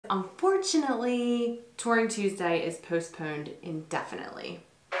unfortunately, Touring Tuesday is postponed indefinitely.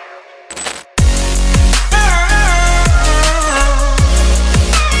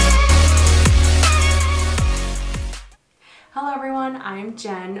 Hello everyone, I'm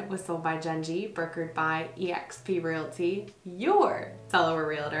Jen with soldbyjenngee, brokered by eXp Realty, your Delaware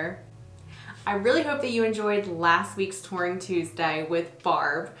Realtor. I really hope that you enjoyed last week's Touring Tuesday with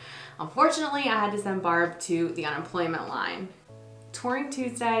Barb. Unfortunately, I had to send Barb to the unemployment line. Touring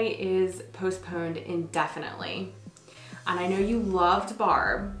Tuesday is postponed indefinitely. And I know you loved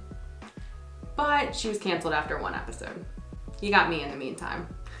Barb, but she was canceled after one episode. You got me in the meantime.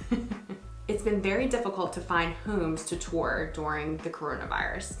 It's been very difficult to find homes to tour during the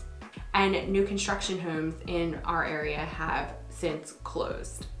coronavirus. And new construction homes in our area have since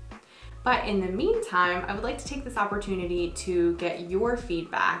closed. But in the meantime, I would like to take this opportunity to get your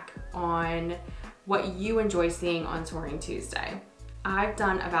feedback on what you enjoy seeing on Touring Tuesday. I've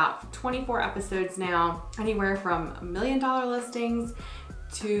done about 24 episodes now, anywhere from $1 million listings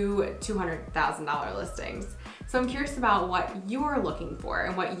to $200,000 listings. So I'm curious about what you're looking for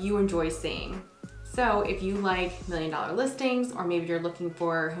and what you enjoy seeing. So if you like $1 million listings, or maybe you're looking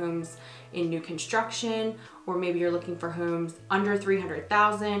for homes in new construction, or maybe you're looking for homes under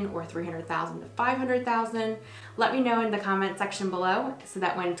 300,000 or 300,000 to 500,000, let me know in the comment section below so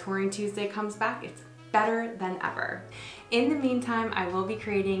that when Touring Tuesday comes back, it's better than ever. In the meantime, I will be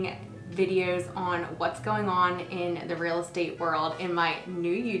creating videos on what's going on in the real estate world in my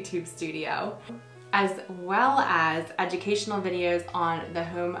new YouTube studio, as well as educational videos on the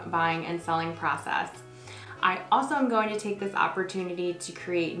home buying and selling process. I also am going to take this opportunity to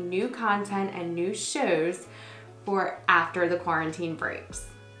create new content and new shows for after the quarantine breaks.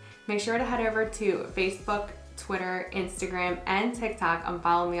 Make sure to head over to Facebook, Twitter, Instagram, and TikTok and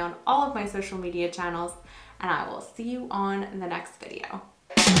follow me on all of my social media channels, and I will see you on the next video.